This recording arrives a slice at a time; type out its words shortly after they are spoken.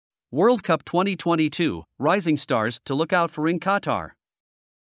World Cup 2022, rising stars to look out for in Qatar.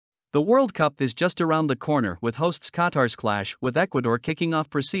 The World Cup is just around the corner with hosts Qatar's clash with Ecuador kicking off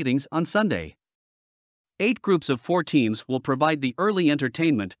proceedings on Sunday. 8 groups of 4 teams will provide the early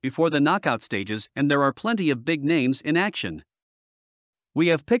entertainment before the knockout stages, and there are plenty of big names in action. We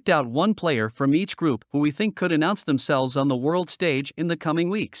have picked out one player from each group who we think could announce themselves on the world stage in the coming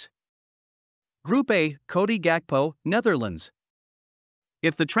weeks. Group A, Cody Gakpo, Netherlands.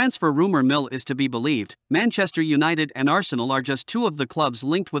 If the transfer rumor mill is to be believed, Manchester United and Arsenal are just 2 of the clubs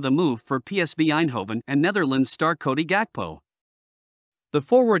linked with a move for PSV Eindhoven and Netherlands star Cody Gakpo. The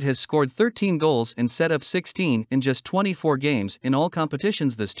forward has scored 13 goals and set up 16 in just 24 games in all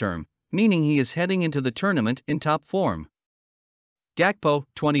competitions this term, meaning he is heading into the tournament in top form. Gakpo,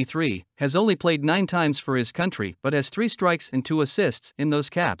 23, has only played 9 times for his country but has 3 strikes and 2 assists in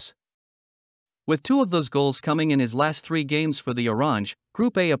those caps. With 2 of those goals coming in his last 3 games for the Orange,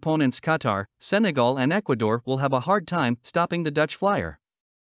 Group A opponents Qatar, Senegal and Ecuador will have a hard time stopping the Dutch flyer.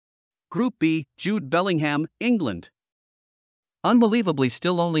 Group B, Jude Bellingham, England. Unbelievably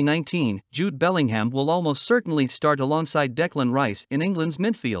still only 19, Jude Bellingham will almost certainly start alongside Declan Rice in England's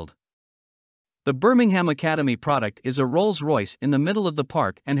midfield. The Birmingham Academy product is a Rolls-Royce in the middle of the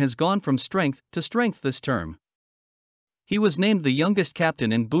park and has gone from strength to strength this term. He was named the youngest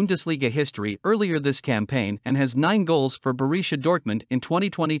captain in Bundesliga history earlier this campaign and has 9 goals for Borussia Dortmund in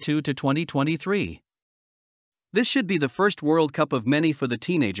 2022 to 2023. This should be the first World Cup of many for the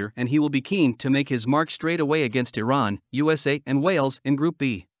teenager, and he will be keen to make his mark straight away against Iran, USA and Wales in Group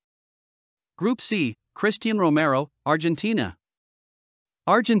B. Group C, Cristian Romero, Argentina.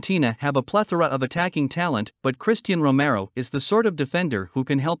 Argentina have a plethora of attacking talent, but Cristian Romero is the sort of defender who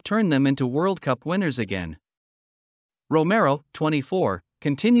can help turn them into World Cup winners again. Romero, 24,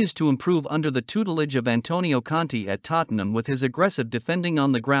 continues to improve under the tutelage of Antonio Conte at Tottenham with his aggressive defending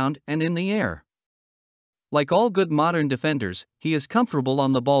on the ground and in the air. Like all good modern defenders, he is comfortable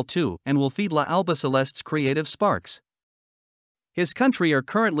on the ball too and will feed La Albiceleste's creative sparks. His country are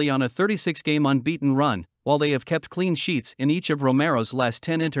currently on a 36-game unbeaten run. While they have kept clean sheets in each of Romero's last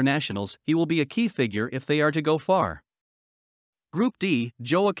 10 internationals, he will be a key figure if they are to go far. Group D,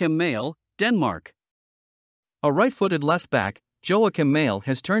 Joakim Maehle, Denmark. A right-footed left-back, Joakim Maehle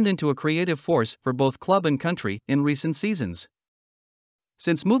has turned into a creative force for both club and country in recent seasons.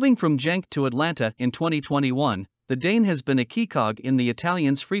 Since moving from Genk to Atlanta in 2021, the Dane has been a key cog in the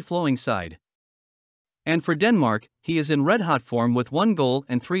Italians' free-flowing side. And for Denmark, he is in red-hot form with 1 goal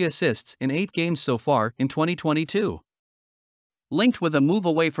and 3 assists in 8 games so far in 2022. Linked with a move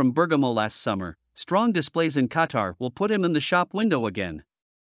away from Bergamo last summer, strong displays in Qatar will put him in the shop window again.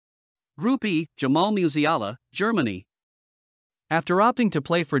 Group E, Jamal Musiala, Germany. After opting to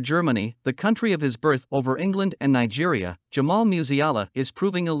play for Germany, the country of his birth, over England and Nigeria, Jamal Musiala is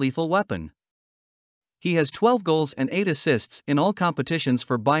proving a lethal weapon. He has 12 goals and 8 assists in all competitions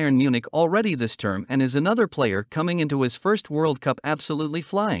for Bayern Munich already this term and is another player coming into his first World Cup absolutely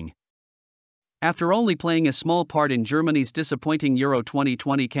flying. After only playing a small part in Germany's disappointing Euro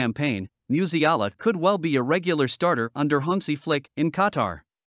 2020 campaign, Musiala could well be a regular starter under Hansi Flick in Qatar.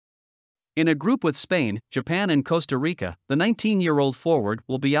 In a group with Spain, Japan and Costa Rica, the 19-year-old forward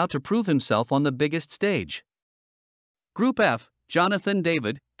will be out to prove himself on the biggest stage. Group F, Jonathan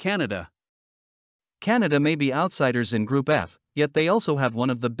David, Canada. Canada may be outsiders in Group F, yet they also have one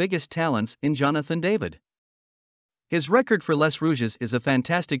of the biggest talents in Jonathan David. His record for Les Rouges is a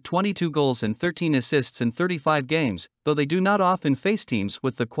fantastic 22 goals and 13 assists in 35 games, though they do not often face teams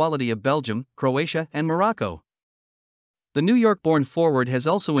with the quality of Belgium, Croatia and Morocco. The New York-born forward has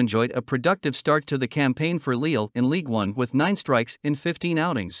also enjoyed a productive start to the campaign for Lille in Ligue 1 with 9 strikes in 15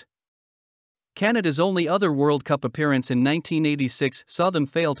 outings. Canada's only other World Cup appearance in 1986 saw them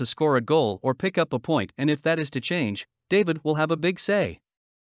fail to score a goal or pick up a point, and if that is to change, David will have a big say.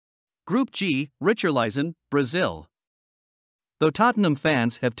 Group G, Richarlison, Brazil. Though Tottenham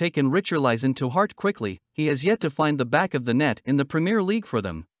fans have taken Richarlison to heart quickly, he has yet to find the back of the net in the Premier League for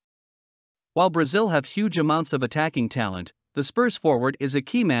them. While Brazil have huge amounts of attacking talent, the Spurs forward is a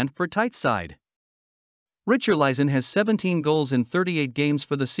key man for Tite's side. Richarlison has 17 goals in 38 games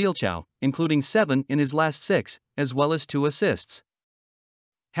for the Seleção, including 7 in his last 6, as well as 2 assists.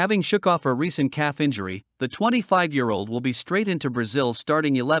 Having shook off a recent calf injury, the 25-year-old will be straight into Brazil's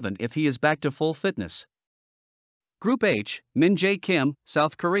starting 11 if he is back to full fitness. Group H, Min-Jae,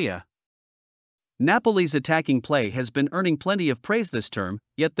 South Korea. Napoli's attacking play has been earning plenty of praise this term,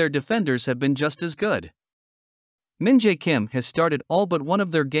 yet their defenders have been just as good. Min-Jae has started all but one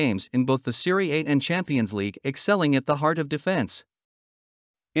of their games in both the Serie A and Champions League, excelling at the heart of defense.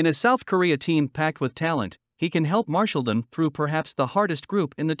 In a South Korea team packed with talent, he can help marshal them through perhaps the hardest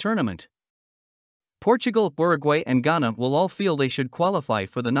group in the tournament. Portugal, Uruguay and Ghana will all feel they should qualify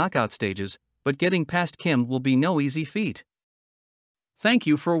for the knockout stages, but getting past Kim will be no easy feat. Thank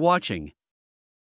you for watching.